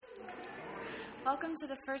Welcome to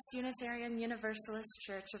the First Unitarian Universalist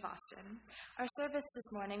Church of Austin. Our service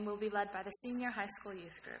this morning will be led by the Senior High School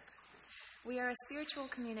Youth Group. We are a spiritual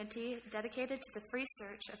community dedicated to the free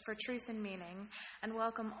search for truth and meaning, and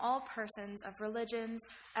welcome all persons of religions,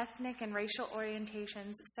 ethnic and racial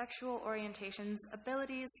orientations, sexual orientations,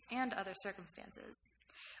 abilities, and other circumstances.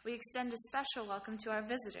 We extend a special welcome to our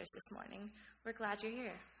visitors this morning. We're glad you're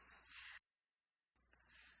here.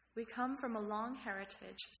 We come from a long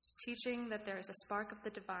heritage teaching that there is a spark of the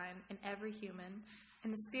divine in every human.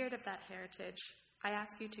 In the spirit of that heritage, I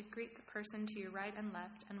ask you to greet the person to your right and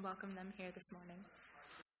left and welcome them here this morning.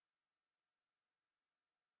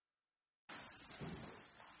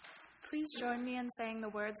 Please join me in saying the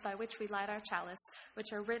words by which we light our chalice,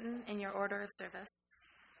 which are written in your order of service.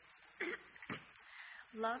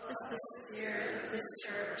 Love is the spirit of this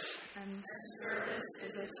church, and service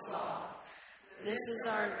is its law. This is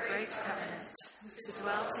our great covenant, to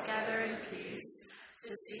dwell together in peace,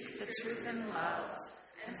 to seek the truth in love,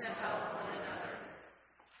 and to help one another.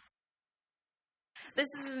 This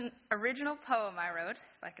is an original poem I wrote,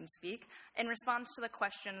 if I can speak, in response to the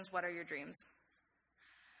questions, what are your dreams?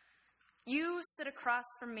 You sit across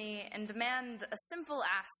from me and demand a simple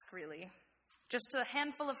ask, really. Just a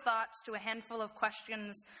handful of thoughts to a handful of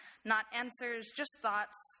questions, not answers, just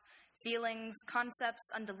thoughts, feelings, concepts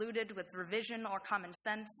undiluted with revision or common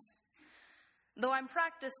sense. Though I'm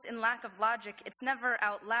practiced in lack of logic, it's never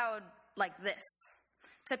out loud like this.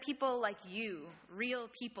 To people like you, real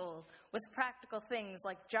people, with practical things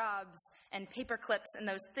like jobs and paper clips and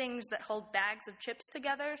those things that hold bags of chips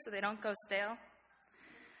together so they don't go stale.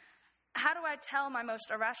 How do I tell my most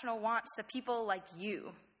irrational wants to people like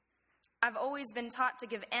you? I've always been taught to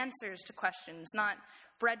give answers to questions, not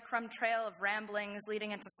breadcrumb trail of ramblings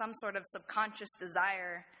leading into some sort of subconscious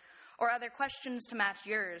desire, or other questions to match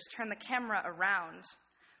yours. Turn the camera around.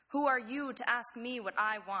 Who are you to ask me what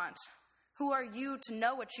I want? Who are you to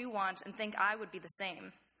know what you want and think I would be the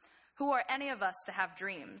same? Who are any of us to have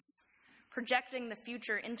dreams? Projecting the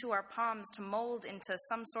future into our palms to mold into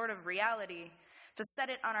some sort of reality, to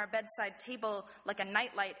set it on our bedside table like a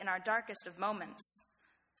nightlight in our darkest of moments.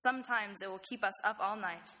 Sometimes it will keep us up all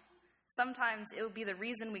night. Sometimes it will be the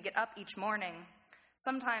reason we get up each morning.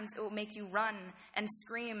 Sometimes it will make you run and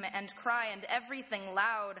scream and cry and everything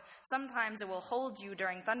loud. Sometimes it will hold you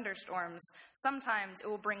during thunderstorms. Sometimes it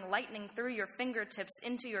will bring lightning through your fingertips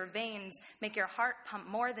into your veins, make your heart pump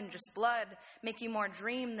more than just blood, make you more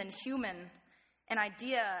dream than human, an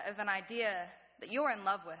idea of an idea that you're in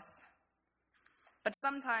love with. But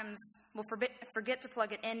sometimes we'll forget to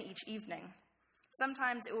plug it in each evening.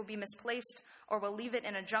 Sometimes it will be misplaced, or we'll leave it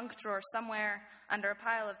in a junk drawer somewhere under a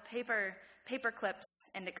pile of paper clips,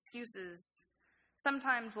 and excuses.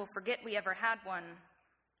 Sometimes we'll forget we ever had one.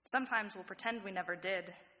 Sometimes we'll pretend we never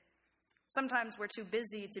did. Sometimes we're too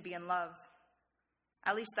busy to be in love.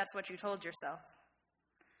 At least that's what you told yourself.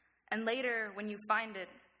 And later, when you find it,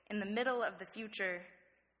 in the middle of the future,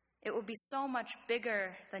 it will be so much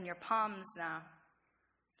bigger than your palms now.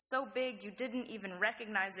 So big you didn't even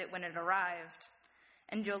recognize it when it arrived.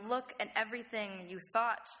 And you'll look at everything you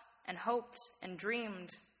thought and hoped and dreamed,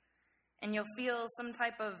 and you'll feel some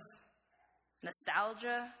type of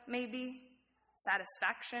nostalgia, maybe,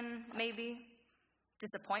 satisfaction, maybe,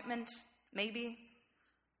 disappointment, maybe.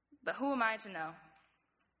 But who am I to know?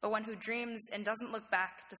 The one who dreams and doesn't look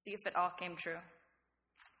back to see if it all came true.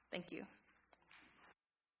 Thank you.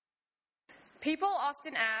 People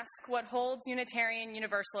often ask what holds Unitarian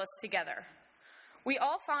Universalists together. We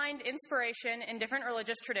all find inspiration in different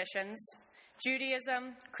religious traditions: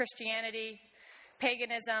 Judaism, Christianity,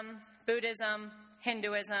 paganism, Buddhism,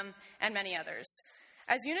 Hinduism, and many others.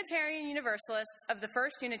 As Unitarian Universalists of the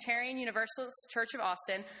First Unitarian Universalist Church of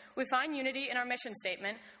Austin, we find unity in our mission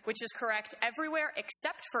statement, which is correct everywhere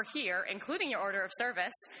except for here, including your order of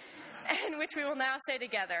service, and which we will now say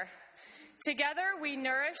together. Together we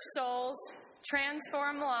nourish souls,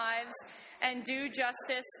 transform lives, and do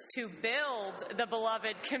justice to build the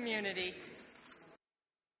beloved community.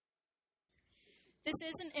 This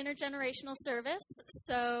is an intergenerational service,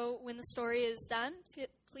 so when the story is done,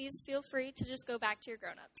 please feel free to just go back to your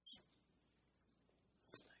grown-ups.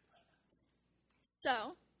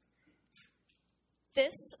 So,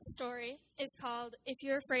 this story is called If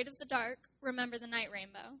You're Afraid of the Dark, Remember the Night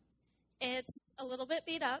Rainbow. It's a little bit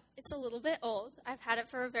beat up. It's a little bit old. I've had it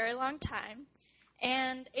for a very long time.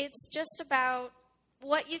 And it's just about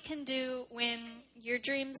what you can do when your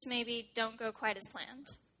dreams maybe don't go quite as planned.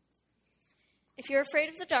 If you're afraid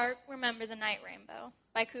of the dark, remember the night rainbow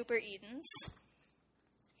by Cooper Edens.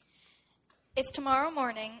 If tomorrow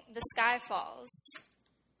morning the sky falls,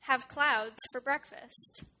 have clouds for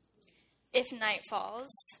breakfast. If night falls,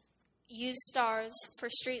 use stars for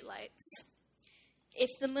streetlights. If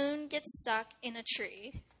the moon gets stuck in a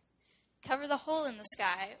tree, cover the hole in the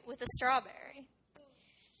sky with a strawberry.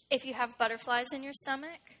 If you have butterflies in your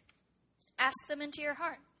stomach, ask them into your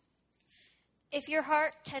heart. If your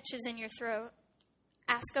heart catches in your throat,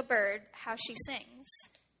 ask a bird how she sings.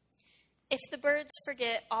 If the birds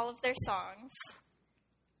forget all of their songs,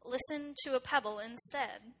 listen to a pebble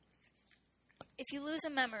instead. If you lose a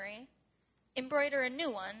memory, embroider a new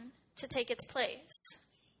one to take its place.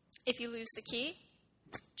 If you lose the key,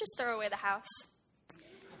 just throw away the house.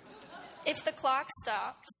 If the clock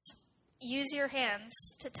stops, use your hands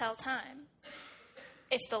to tell time.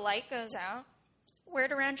 If the light goes out, wear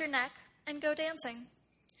it around your neck and go dancing.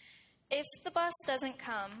 If the bus doesn't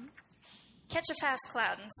come, catch a fast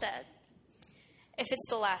cloud instead. If it's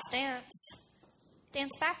the last dance,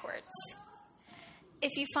 dance backwards.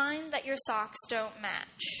 If you find that your socks don't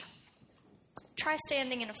match, try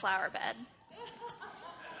standing in a flower bed.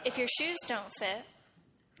 If your shoes don't fit,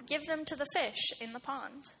 give them to the fish in the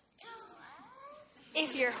pond.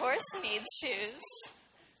 If your horse needs shoes,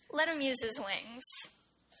 let him use his wings.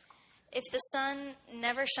 If the sun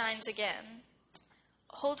never shines again,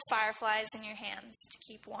 hold fireflies in your hands to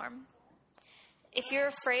keep warm. If you're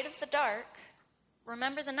afraid of the dark,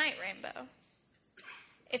 remember the night rainbow.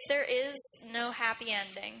 If there is no happy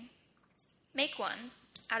ending, make one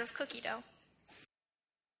out of cookie dough.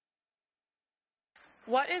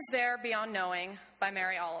 What is there beyond knowing by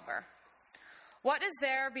Mary Oliver? What is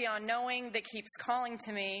there beyond knowing that keeps calling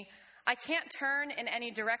to me? I can't turn in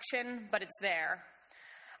any direction, but it's there.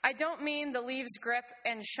 I don't mean the leaves' grip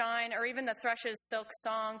and shine, or even the thrush's silk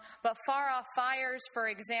song, but far-off fires, for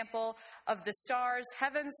example, of the stars,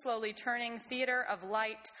 heaven slowly turning, theater of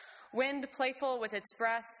light, wind playful with its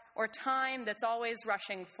breath, or time that's always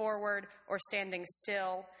rushing forward or standing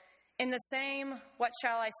still. In the same, what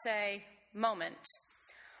shall I say, moment.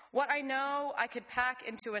 What I know I could pack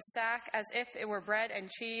into a sack as if it were bread and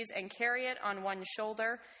cheese and carry it on one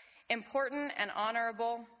shoulder, important and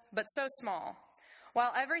honorable, but so small,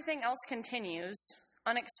 while everything else continues,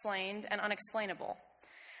 unexplained and unexplainable.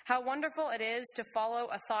 How wonderful it is to follow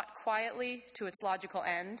a thought quietly to its logical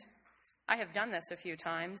end. I have done this a few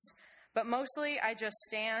times, but mostly I just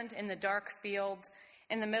stand in the dark field,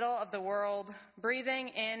 in the middle of the world, breathing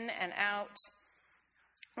in and out.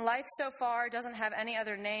 Life so far doesn't have any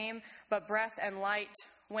other name but breath and light,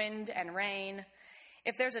 wind and rain.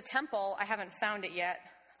 If there's a temple, I haven't found it yet.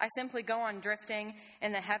 I simply go on drifting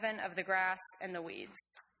in the heaven of the grass and the weeds.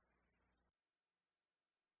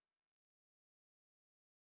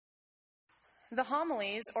 The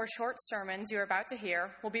homilies, or short sermons you're about to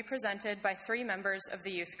hear, will be presented by 3 members of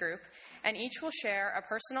the youth group, and each will share a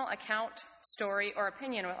personal account, story, or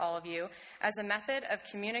opinion with all of you as a method of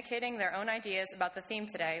communicating their own ideas about the theme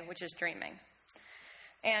today, which is dreaming.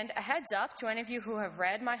 And a heads up to any of you who have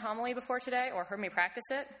read my homily before today or heard me practice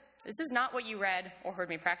it, this is not what you read or heard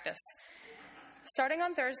me practice. Starting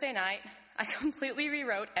on Thursday night, I completely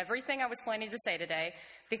rewrote everything I was planning to say today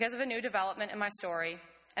because of a new development in my story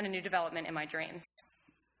and a new development in my dreams.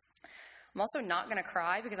 I'm also not going to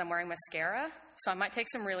cry because I'm wearing mascara, so I might take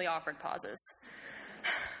some really awkward pauses.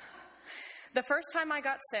 The first time I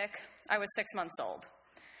got sick, I was 6 months old.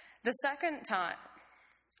 The second time,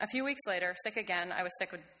 a few weeks later, sick again, I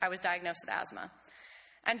was diagnosed with asthma.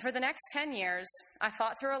 And for the next 10 years, I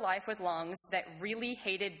fought through a life with lungs that really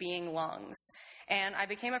hated being lungs. And I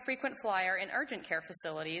became a frequent flyer in urgent care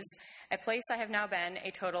facilities, a place I have now been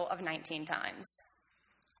a total of 19 times.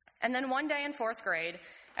 And then one day in 4th grade,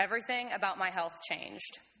 everything about my health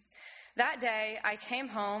changed. That day, I came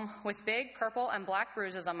home with big purple and black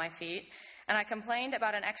bruises on my feet, and I complained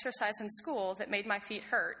about an exercise in school that made my feet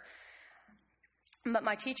hurt, but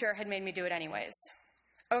my teacher had made me do it anyways.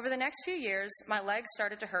 Over the next few years, my legs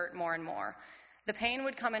started to hurt more and more. The pain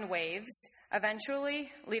would come in waves,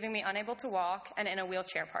 eventually leaving me unable to walk and in a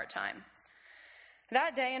wheelchair part-time.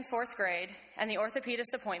 That day in 4th grade, and the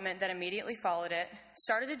orthopedist appointment that immediately followed it,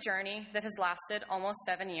 started a journey that has lasted almost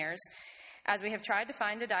 7 years, as we have tried to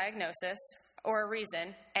find a diagnosis or a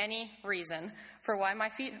reason, any reason, for why my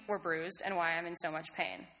feet were bruised and why I'm in so much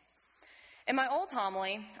pain. In my old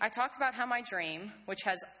homily, I talked about how my dream, which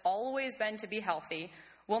has always been to be healthy,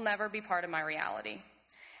 will never be part of my reality.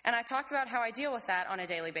 And I talked about how I deal with that on a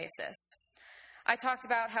daily basis. I talked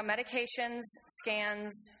about how medications,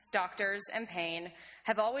 scans, doctors, and pain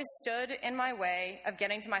have always stood in my way of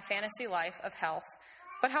getting to my fantasy life of health,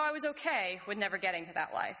 but how I was okay with never getting to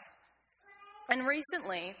that life. And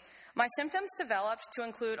recently, My symptoms developed to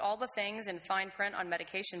include all the things in fine print on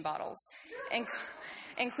medication bottles,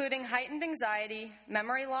 including heightened anxiety,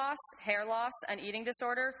 memory loss, hair loss, an eating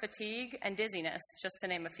disorder, fatigue, and dizziness, just to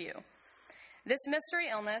name a few. This mystery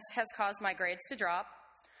illness has caused my grades to drop,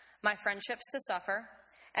 my friendships to suffer,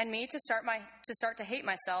 and me to start to hate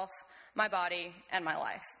myself, my body, and my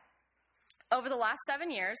life. Over the last 7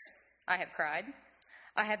 years, I have cried.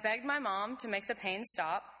 I have begged my mom to make the pain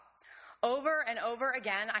stop. Over and over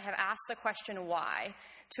again, I have asked the question why,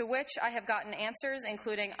 to which I have gotten answers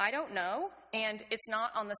including, I don't know, and it's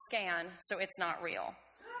not on the scan, so it's not real.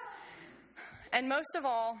 And most of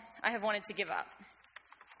all, I have wanted to give up.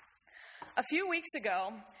 A few weeks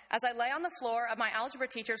ago, as I lay on the floor of my algebra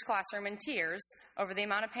teacher's classroom in tears over the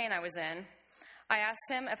amount of pain I was in, I asked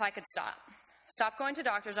him if I could stop going to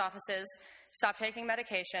doctor's offices, stop taking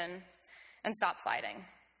medication, and stop fighting.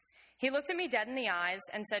 He looked at me dead in the eyes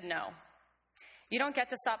and said, no. You don't get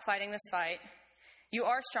to stop fighting this fight. You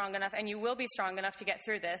are strong enough, and you will be strong enough to get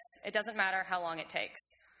through this. It doesn't matter how long it takes.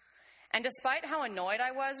 And despite how annoyed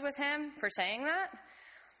I was with him for saying that,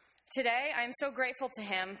 today I am so grateful to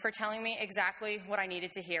him for telling me exactly what I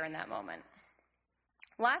needed to hear in that moment.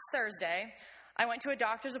 Last Thursday, I went to a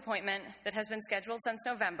doctor's appointment that has been scheduled since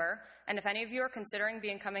November, and if any of you are considering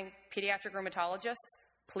becoming pediatric rheumatologists,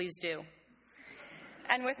 please do.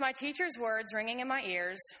 And with my teacher's words ringing in my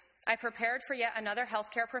ears, I prepared for yet another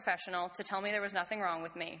healthcare professional to tell me there was nothing wrong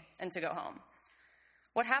with me and to go home.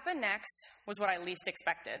 What happened next was what I least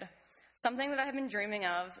expected, something that I had been dreaming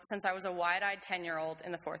of since I was a wide-eyed 10-year-old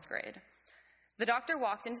in the 4th grade. The doctor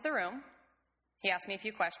walked into the room. He asked me a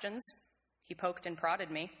few questions. He poked and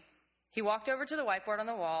prodded me. He walked over to the whiteboard on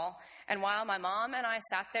the wall, and while my mom and I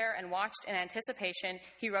sat there and watched in anticipation,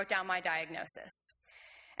 he wrote down my diagnosis.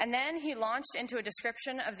 And then he launched into a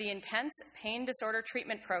description of the intense pain disorder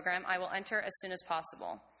treatment program I will enter as soon as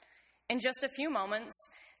possible. In just a few moments,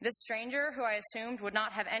 this stranger, who I assumed would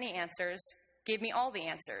not have any answers, gave me all the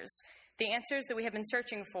answers that we have been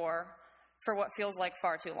searching for what feels like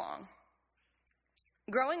far too long.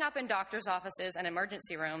 Growing up in doctor's offices and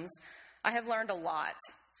emergency rooms, I have learned a lot.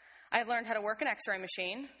 I have learned how to work an x-ray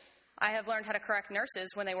machine. I have learned how to correct nurses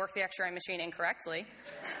when they work the x-ray machine incorrectly.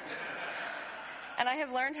 And I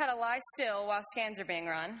have learned how to lie still while scans are being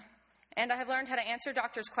run. And I have learned how to answer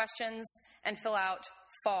doctors' questions and fill out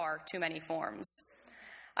far too many forms.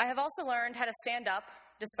 I have also learned how to stand up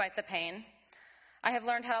despite the pain. I have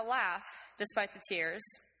learned how to laugh despite the tears.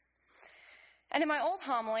 And in my old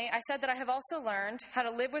homily, I said that I have also learned how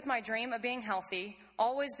to live with my dream of being healthy,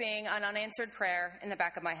 always being an unanswered prayer in the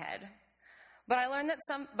back of my head. But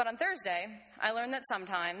on Thursday, I learned that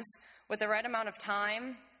sometimes, with the right amount of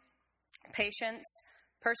time, patience,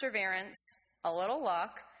 perseverance, a little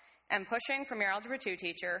luck, and pushing from your Algebra 2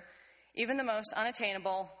 teacher, even the most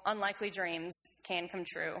unattainable, unlikely dreams can come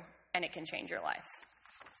true, and it can change your life.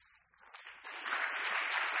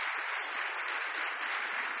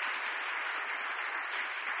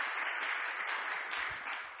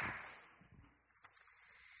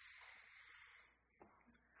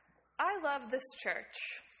 I love this church,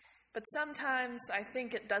 but sometimes I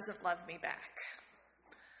think it doesn't love me back.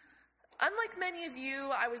 Unlike many of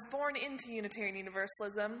you, I was born into Unitarian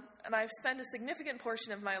Universalism, and I've spent a significant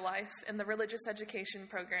portion of my life in the religious education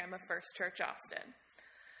program of First Church Austin.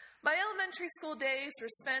 My elementary school days were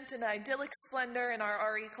spent in idyllic splendor in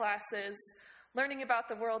our RE classes, learning about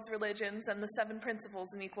the world's religions and the 7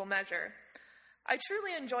 principles in equal measure. I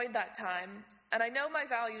truly enjoyed that time, and I know my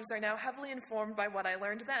values are now heavily informed by what I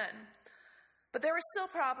learned then. But there were still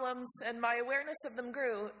problems, and my awareness of them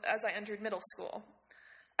grew as I entered middle school.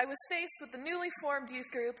 I was faced with a newly formed youth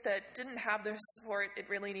group that didn't have the support it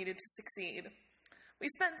really needed to succeed. We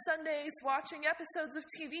spent Sundays watching episodes of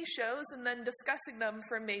TV shows and then discussing them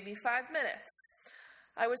for maybe 5 minutes.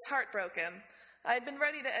 I was heartbroken. I had been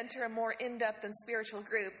ready to enter a more in-depth and spiritual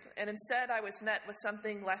group, and instead I was met with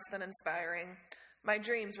something less than inspiring. My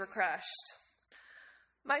dreams were crushed.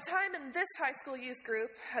 My time in this high school youth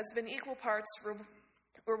group has been equal parts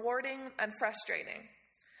rewarding and frustrating.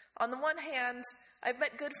 On the one hand, I've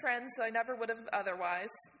met good friends that I never would have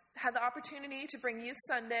otherwise, had the opportunity to bring Youth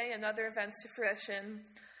Sunday and other events to fruition,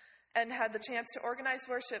 and had the chance to organize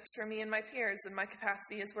worships for me and my peers in my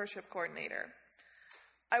capacity as worship coordinator.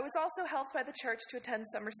 I was also helped by the church to attend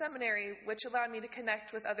summer seminary, which allowed me to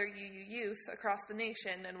connect with other UU youth across the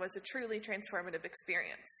nation and was a truly transformative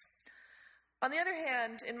experience. On the other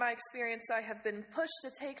hand, in my experience, I have been pushed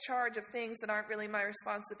to take charge of things that aren't really my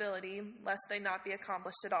responsibility, lest they not be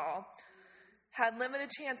accomplished at all. Had limited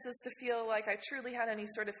chances to feel like I truly had any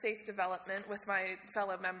sort of faith development with my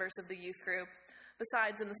fellow members of the youth group,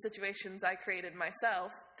 besides in the situations I created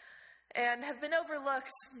myself, and have been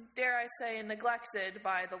overlooked, dare I say, neglected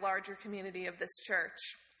by the larger community of this church.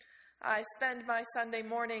 I spend my Sunday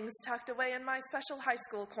mornings tucked away in my special high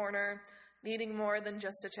school corner, needing more than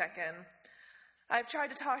just a check-in. I've tried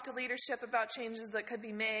to talk to leadership about changes that could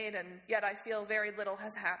be made, and yet I feel very little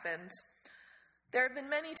has happened. There have been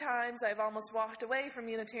many times I've almost walked away from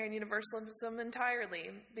Unitarian Universalism entirely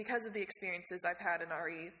because of the experiences I've had in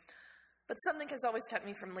RE, but something has always kept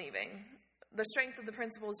me from leaving. The strength of the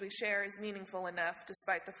principles we share is meaningful enough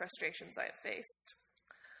despite the frustrations I have faced.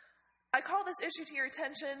 I call this issue to your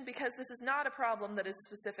attention because this is not a problem that is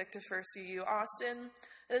specific to First UU Austin.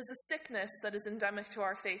 It is a sickness that is endemic to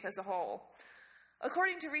our faith as a whole.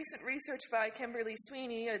 According to recent research by Kimberly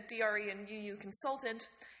Sweeney, a DRE and UU consultant,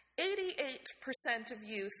 88% of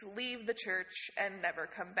youth leave the church and never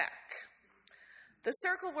come back. The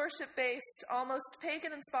circle worship-based, almost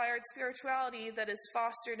pagan-inspired spirituality that is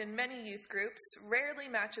fostered in many youth groups rarely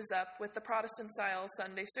matches up with the Protestant-style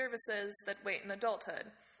Sunday services that wait in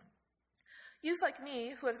adulthood. Youth like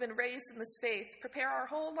me, who have been raised in this faith, prepare our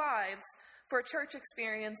whole lives for a church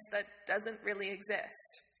experience that doesn't really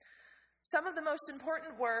exist. Some of the most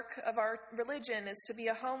important work of our religion is to be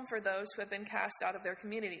a home for those who have been cast out of their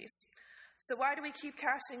communities. So why do we keep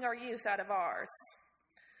casting our youth out of ours?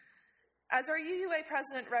 As our UUA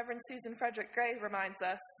president, Reverend Susan Frederick Gray, reminds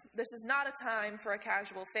us, this is not a time for a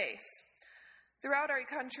casual faith. Throughout our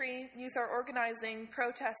country, youth are organizing,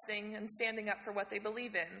 protesting, and standing up for what they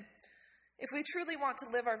believe in. If we truly want to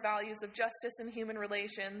live our values of justice and human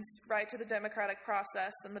relations, right to the democratic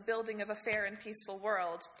process, and the building of a fair and peaceful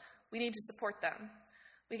world, we need to support them.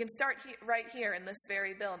 We can start right here in this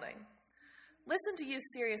very building. Listen to youth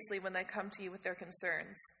seriously when they come to you with their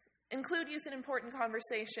concerns. Include youth in important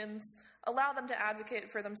conversations, allow them to advocate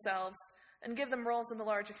for themselves, and give them roles in the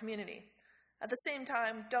larger community. At the same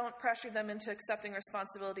time, don't pressure them into accepting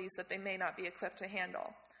responsibilities that they may not be equipped to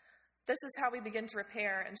handle. This is how we begin to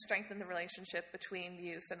repair and strengthen the relationship between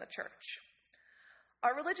youth and the church.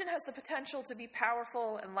 Our religion has the potential to be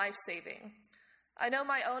powerful and life-saving. I know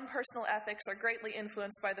my own personal ethics are greatly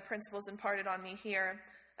influenced by the principles imparted on me here,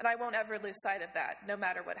 and I won't ever lose sight of that, no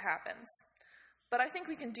matter what happens. But I think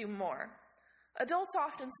we can do more. Adults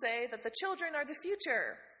often say that the children are the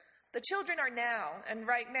future. The children are now, and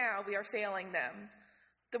right now we are failing them.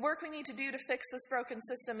 The work we need to do to fix this broken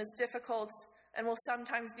system is difficult and will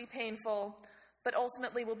sometimes be painful, but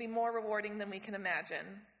ultimately will be more rewarding than we can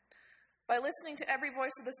imagine. By listening to every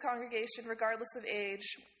voice of this congregation, regardless of age,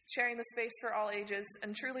 sharing the space for all ages,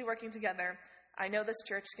 and truly working together, I know this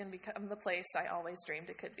church can become the place I always dreamed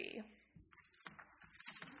it could be.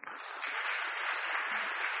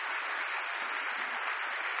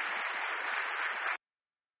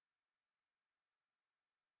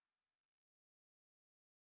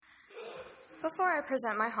 Before I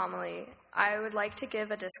present my homily, I would like to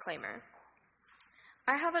give a disclaimer.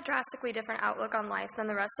 I have a drastically different outlook on life than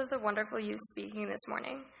the rest of the wonderful youth speaking this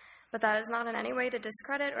morning, but that is not in any way to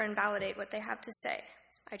discredit or invalidate what they have to say.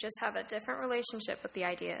 I just have a different relationship with the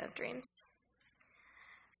idea of dreams.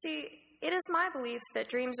 See, it is my belief that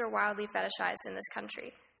dreams are wildly fetishized in this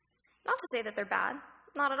country. Not to say that they're bad,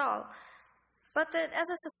 not at all, but that as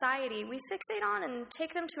a society, we fixate on and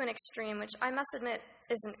take them to an extreme, which I must admit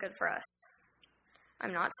isn't good for us.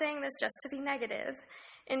 I'm not saying this just to be negative.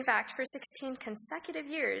 In fact, for 16 consecutive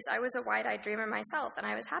years, I was a wide-eyed dreamer myself, and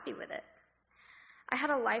I was happy with it. I had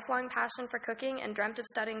a lifelong passion for cooking and dreamt of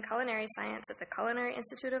studying culinary science at the Culinary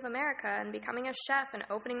Institute of America and becoming a chef and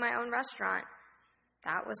opening my own restaurant.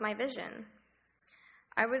 That was my vision.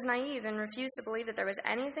 I was naive and refused to believe that there was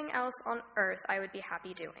anything else on earth I would be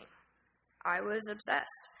happy doing. I was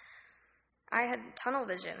obsessed. I had tunnel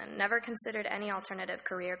vision and never considered any alternative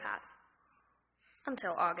career path.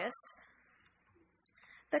 Until August.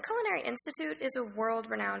 The Culinary Institute is a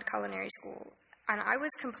world-renowned culinary school, and I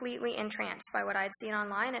was completely entranced by what I'd seen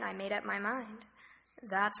online, and I made up my mind.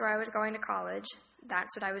 That's where I was going to college.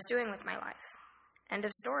 That's what I was doing with my life. End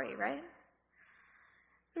of story, right?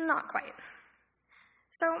 Not quite.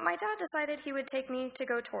 So my dad decided he would take me to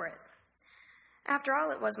go tour it. After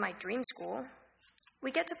all, it was my dream school.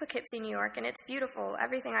 We get to Poughkeepsie, New York, and it's beautiful,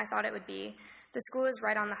 everything I thought it would be. The school is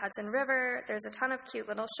right on the Hudson River, there's a ton of cute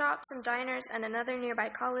little shops and diners, and another nearby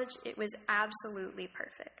college. It was absolutely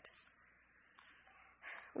perfect.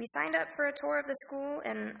 We signed up for a tour of the school,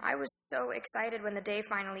 and I was so excited when the day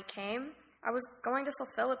finally came. I was going to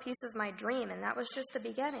fulfill a piece of my dream, and that was just the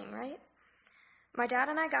beginning, right? My dad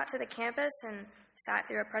and I got to the campus and sat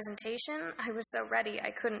through a presentation. I was so ready, I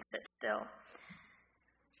couldn't sit still.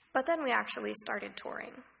 But then we actually started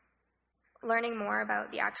touring, learning more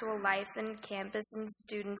about the actual life and campus and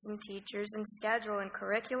students and teachers and schedule and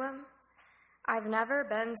curriculum. I've never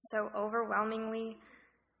been so overwhelmingly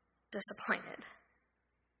disappointed.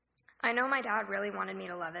 I know my dad really wanted me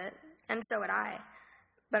to love it, and so would I,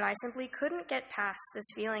 but I simply couldn't get past this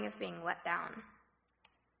feeling of being let down.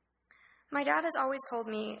 My dad has always told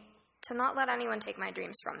me to not let anyone take my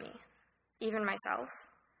dreams from me, even myself,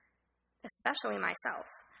 especially myself.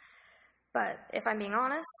 But if I'm being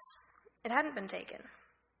honest, it hadn't been taken.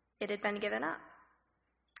 It had been given up.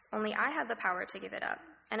 Only I had the power to give it up,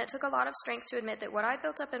 and it took a lot of strength to admit that what I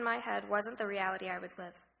built up in my head wasn't the reality I would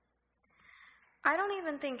live. I don't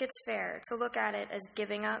even think it's fair to look at it as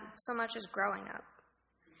giving up so much as growing up.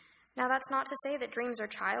 Now, that's not to say that dreams are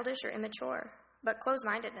childish or immature, but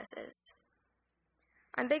closed-mindedness is.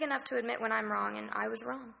 I'm big enough to admit when I'm wrong, and I was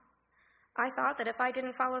wrong. I thought that if I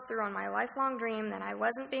didn't follow through on my lifelong dream, then I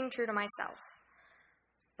wasn't being true to myself.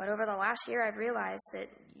 But over the last year, I've realized that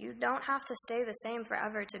you don't have to stay the same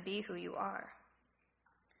forever to be who you are.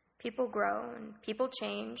 People grow and people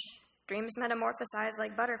change. Dreams metamorphosize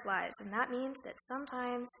like butterflies, and that means that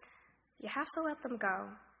sometimes you have to let them go.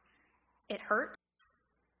 It hurts,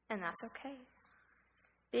 and that's okay.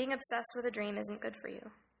 Being obsessed with a dream isn't good for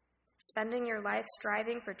you. Spending your life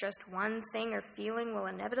striving for just one thing or feeling will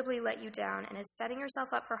inevitably let you down and is setting yourself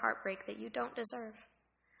up for heartbreak that you don't deserve.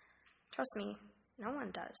 Trust me, no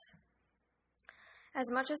one does.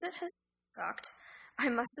 As much as it has sucked, I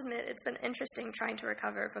must admit it's been interesting trying to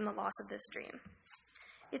recover from the loss of this dream.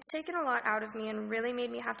 It's taken a lot out of me and really made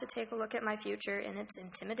me have to take a look at my future in its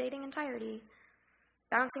intimidating entirety.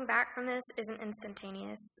 Bouncing back from this isn't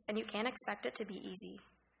instantaneous, and you can't expect it to be easy.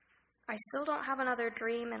 I still don't have another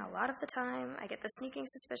dream, and a lot of the time, I get the sneaking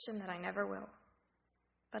suspicion that I never will.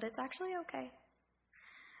 But it's actually okay.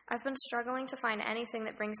 I've been struggling to find anything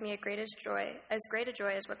that brings me as great a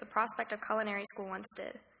joy as what the prospect of culinary school once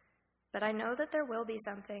did. But I know that there will be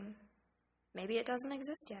something. Maybe it doesn't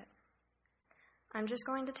exist yet. I'm just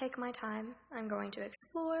going to take my time. I'm going to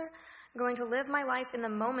explore. I'm going to live my life in the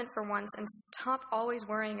moment for once and stop always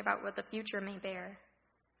worrying about what the future may bear.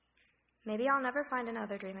 Maybe I'll never find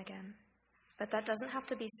another dream again, but that doesn't have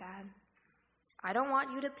to be sad. I don't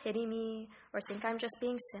want you to pity me or think I'm just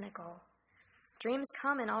being cynical. Dreams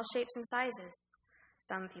come in all shapes and sizes.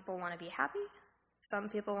 Some people want to be happy, some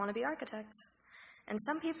people want to be architects, and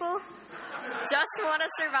some people just want to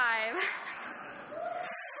survive.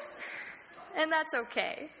 And that's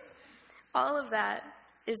okay. All of that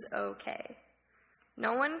is okay.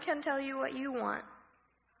 No one can tell you what you want.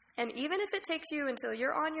 And even if it takes you until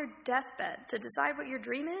you're on your deathbed to decide what your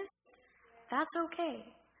dream is, that's okay.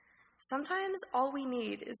 Sometimes all we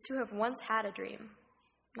need is to have once had a dream,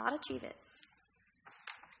 not achieve it.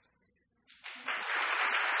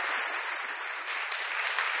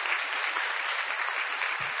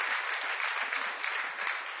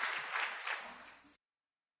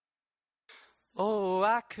 Oh,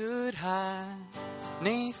 I could hide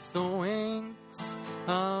 'neath the wings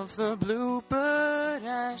of the bluebird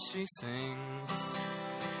as she sings.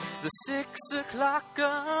 The 6 o'clock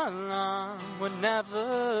alarm would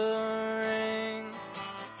never ring,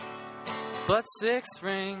 but 6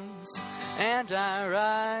 rings and I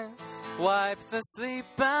rise, wipe the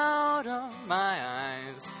sleep out of my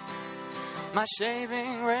eyes. My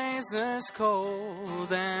shaving razor's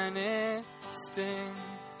cold and it stings.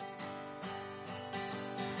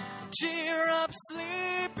 Cheer up,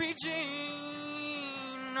 sleepy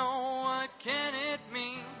Jean. Oh, what can it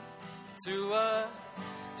mean to a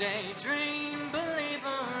daydream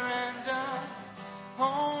believer and a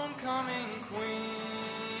homecoming queen?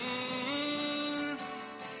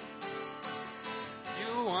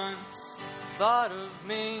 You once thought of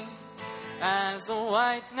me as a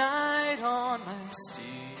white knight on my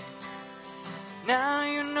steed. Now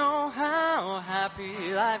you know how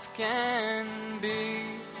happy life can be.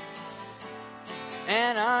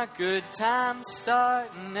 And our good times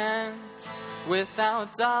start and end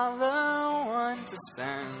without $1 to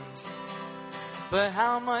spend. But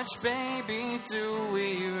how much, baby, do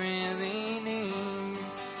we really need?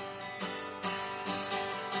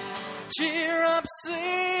 Cheer up,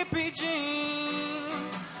 sleepy Jean.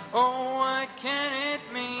 Oh, what can it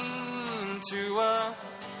mean to a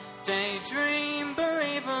daydream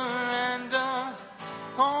believer and a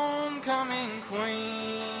homecoming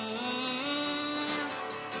queen?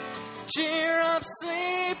 Cheer up,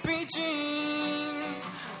 sleepy Jean.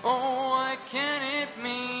 Oh, what can it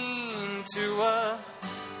mean to a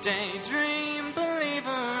daydream believer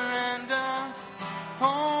and a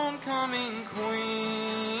homecoming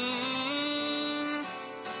queen?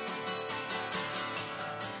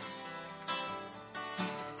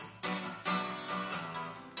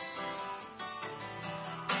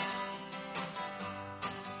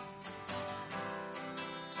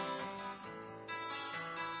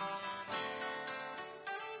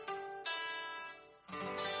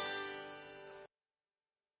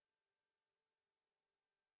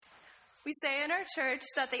 We say in our church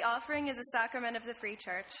that the offering is a sacrament of the free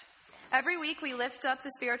church. Every week we lift up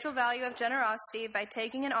the spiritual value of generosity by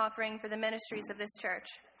taking an offering for the ministries of this church.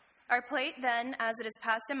 Our plate then, as it is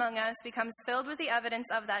passed among us, becomes filled with the evidence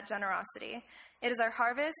of that generosity. It is our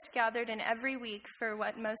harvest gathered in every week for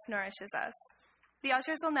what most nourishes us. The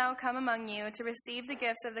ushers will now come among you to receive the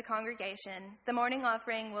gifts of the congregation. The morning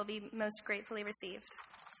offering will be most gratefully received.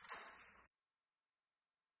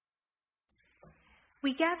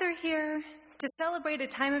 We gather here to celebrate a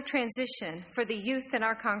time of transition for the youth in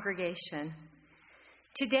our congregation.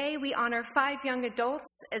 Today, we honor 5 young adults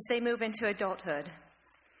as they move into adulthood.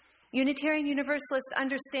 Unitarian Universalists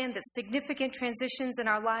understand that significant transitions in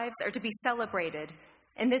our lives are to be celebrated,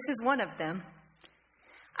 and this is one of them.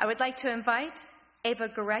 I would like to invite Ava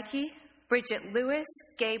Gorecki, Bridget Lewis,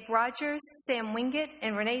 Gabe Rogers, Sam Wingett,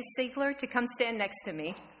 and Renee Ziegler to come stand next to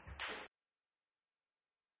me.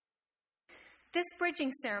 This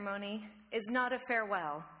bridging ceremony is not a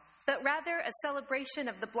farewell, but rather a celebration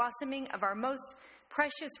of the blossoming of our most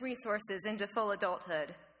precious resources into full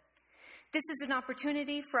adulthood. This is an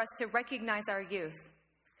opportunity for us to recognize our youth,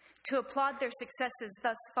 to applaud their successes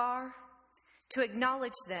thus far, to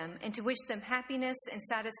acknowledge them, and to wish them happiness and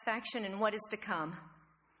satisfaction in what is to come.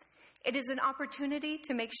 It is an opportunity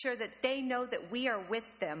to make sure that they know that we are with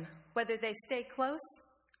them, whether they stay close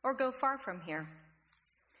or go far from here.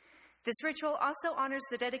 This ritual also honors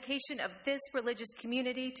the dedication of this religious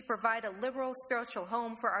community to provide a liberal spiritual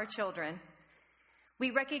home for our children. We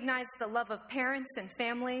recognize the love of parents and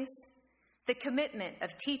families, the commitment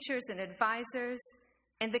of teachers and advisors,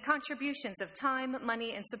 and the contributions of time,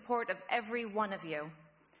 money, and support of every one of you.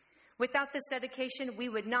 Without this dedication, we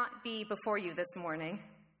would not be before you this morning.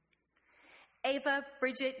 Ava,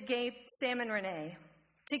 Bridget, Gabe, Sam, and Renee,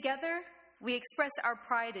 together we express our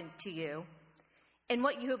pride into you, in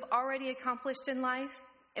what you have already accomplished in life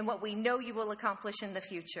and what we know you will accomplish in the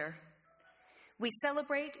future. We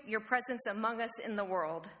celebrate your presence among us in the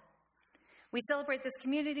world. We celebrate this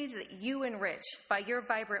community that you enrich by your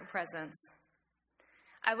vibrant presence.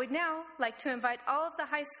 I would now like to invite all of the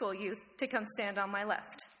high school youth to come stand on my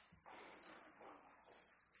left.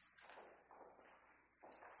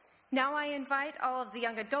 Now I invite all of the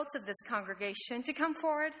young adults of this congregation to come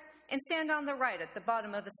forward and stand on the right at the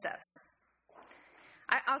bottom of the steps.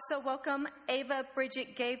 I also welcome Ava,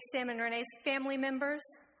 Bridget, Gabe, Sam, and Renee's family members,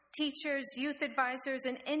 teachers, youth advisors,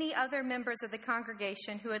 and any other members of the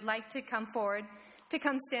congregation who would like to come forward to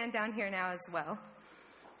come stand down here now as well.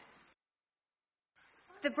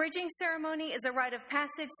 The bridging ceremony is a rite of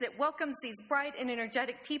passage that welcomes these bright and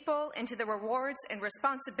energetic people into the rewards and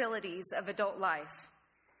responsibilities of adult life.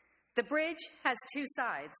 The bridge has 2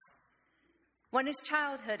 sides. One is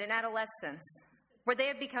childhood and adolescence, where they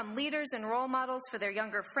have become leaders and role models for their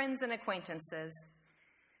younger friends and acquaintances.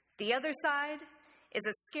 The other side is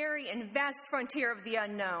a scary and vast frontier of the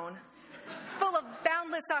unknown, full of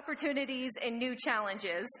boundless opportunities and new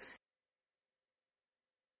challenges.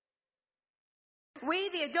 We,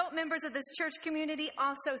 the adult members of this church community,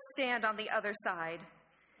 also stand on the other side.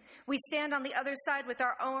 We stand on the other side with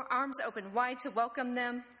our arms open wide to welcome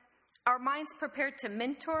them, our minds prepared to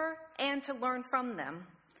mentor and to learn from them,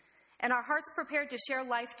 and our hearts prepared to share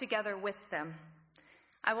life together with them.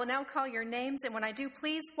 I will now call your names, and when I do,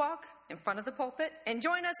 please walk in front of the pulpit and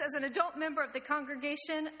join us as an adult member of the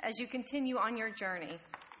congregation as you continue on your journey.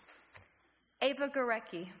 Ava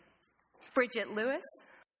Gorecki, Bridget Lewis,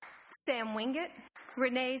 Sam Wingett,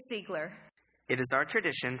 Renee Ziegler. It is our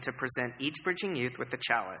tradition to present each bridging youth with the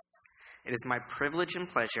chalice. It is my privilege and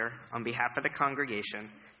pleasure, on behalf of the congregation,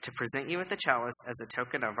 to present you with the chalice as a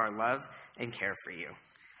token of our love and care for you.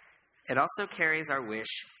 It also carries our wish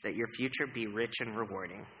that your future be rich and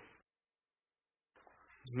rewarding.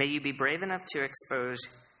 May you be brave enough to expose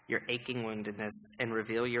your aching woundedness and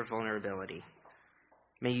reveal your vulnerability.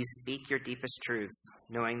 May you speak your deepest truths,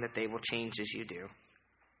 knowing that they will change as you do.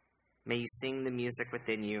 May you sing the music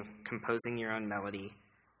within you, composing your own melody,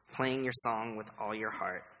 playing your song with all your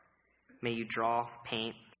heart. May you draw,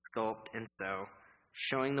 paint, sculpt, and sew,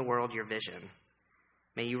 showing the world your vision.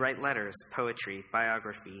 May you write letters, poetry,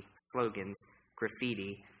 biography, slogans,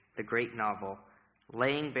 graffiti, the great novel,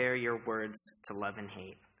 laying bare your words to love and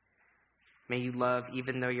hate. May you love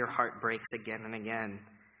even though your heart breaks again and again.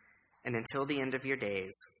 And until the end of your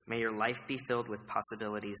days, may your life be filled with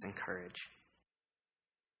possibilities and courage.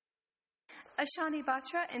 Ashani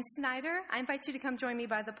Batra and Snyder, I invite you to come join me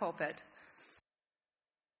by the pulpit.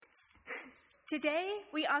 Today,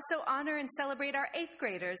 we also honor and celebrate our 8th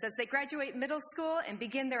graders as they graduate middle school and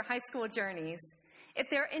begin their high school journeys. If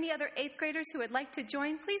there are any other 8th graders who would like to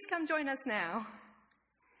join, please come join us now.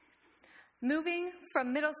 Moving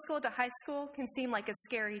from middle school to high school can seem like a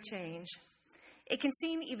scary change. It can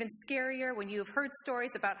seem even scarier when you have heard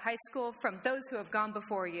stories about high school from those who have gone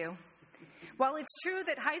before you. While it's true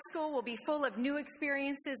that high school will be full of new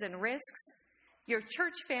experiences and risks, your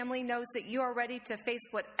church family knows that you are ready to face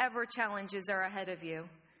whatever challenges are ahead of you.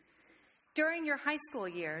 During your high school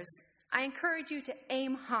years, I encourage you to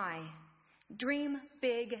aim high, dream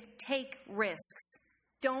big, take risks.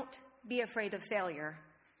 Don't be afraid of failure.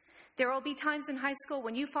 There will be times in high school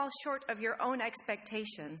when you fall short of your own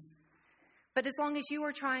expectations. But as long as you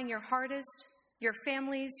are trying your hardest, your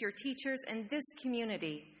families, your teachers, and this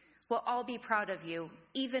community will all be proud of you,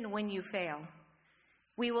 even when you fail.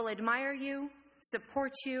 We will admire you,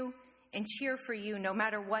 support you, and cheer for you no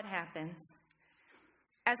matter what happens.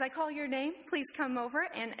 As I call your name, please come over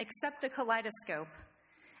and accept a kaleidoscope.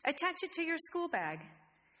 Attach it to your school bag.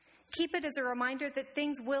 Keep it as a reminder that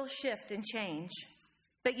things will shift and change,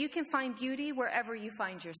 but you can find beauty wherever you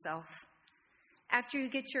find yourself. After you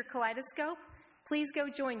get your kaleidoscope, please go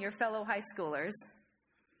join your fellow high schoolers.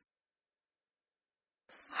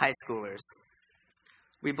 High schoolers,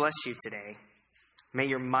 we bless you today. May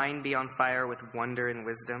your mind be on fire with wonder and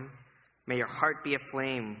wisdom. May your heart be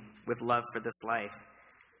aflame with love for this life.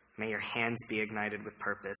 May your hands be ignited with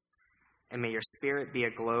purpose. And may your spirit be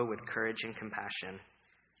aglow with courage and compassion.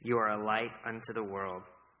 You are a light unto the world.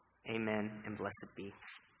 Amen, and blessed be.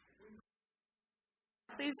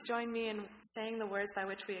 Please join me in saying the words by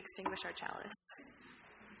which we extinguish our chalice.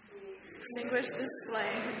 Extinguish this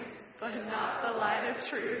flame, but not the light of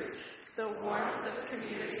truth, the warmth of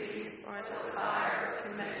community, or the fire of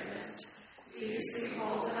commitment. These we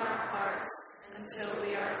hold in our hearts until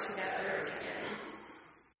we are together again.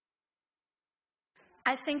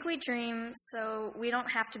 I think we dream so we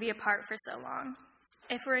don't have to be apart for so long.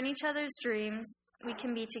 If we're in each other's dreams, we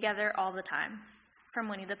can be together all the time. From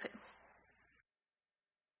Winnie the Pooh.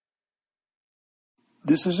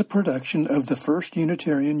 This is a production of the First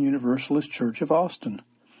Unitarian Universalist Church of Austin.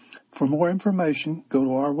 For more information, go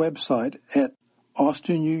to our website at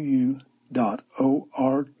austinuu.org.